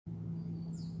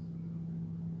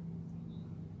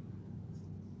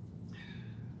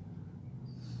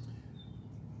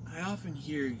I often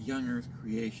hear young Earth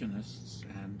creationists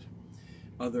and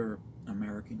other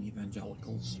American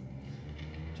evangelicals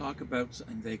talk about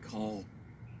something they call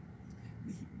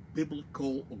the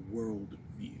biblical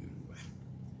worldview.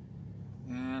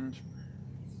 And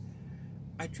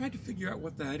I tried to figure out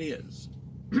what that is.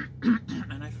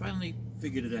 And I finally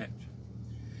figured it out.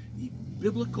 The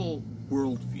biblical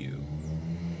worldview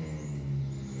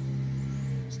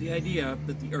is the idea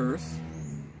that the Earth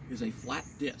is a flat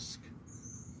disk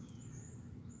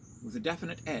with a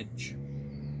definite edge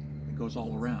that goes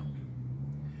all around,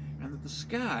 and that the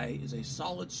sky is a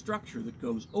solid structure that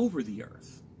goes over the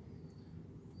Earth,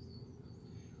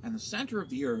 and the center of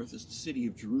the Earth is the city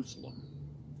of Jerusalem,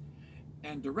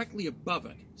 and directly above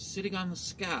it, sitting on the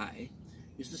sky,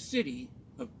 is the city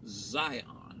of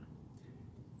Zion,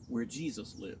 where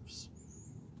Jesus lives.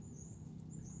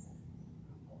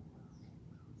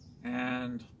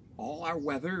 And all our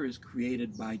weather is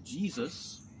created by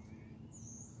Jesus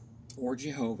or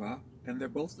Jehovah, and they're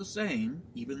both the same,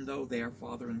 even though they are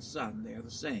father and son, they are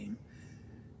the same,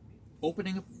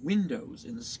 opening up windows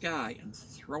in the sky and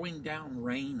throwing down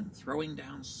rain and throwing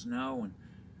down snow and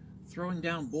throwing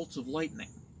down bolts of lightning.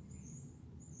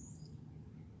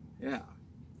 Yeah.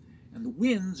 And the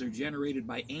winds are generated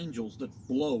by angels that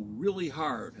blow really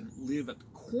hard and live at the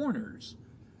corners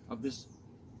of this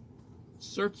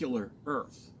circular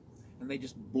earth. And they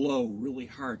just blow really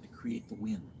hard to create the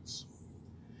winds.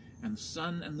 And the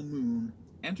sun and the moon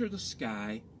enter the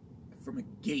sky from a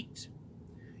gate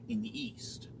in the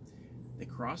east. They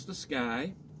cross the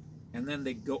sky, and then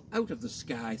they go out of the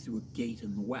sky through a gate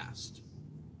in the west.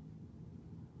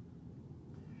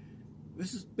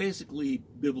 This is basically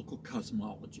biblical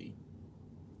cosmology.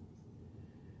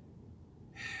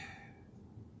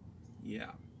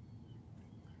 Yeah.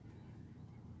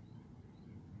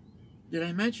 Did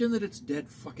I mention that it's dead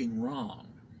fucking wrong?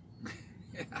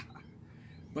 Yeah.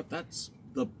 But that's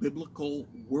the biblical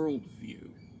worldview.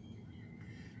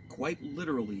 Quite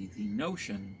literally, the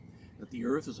notion that the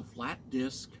Earth is a flat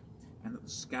disk and that the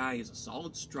sky is a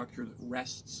solid structure that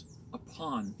rests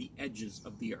upon the edges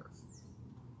of the Earth.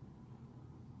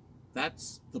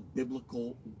 That's the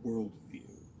biblical worldview.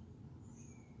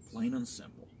 Plain and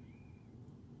simple.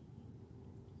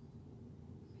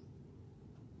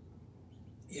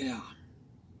 Yeah.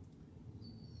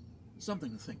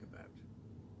 Something to think about.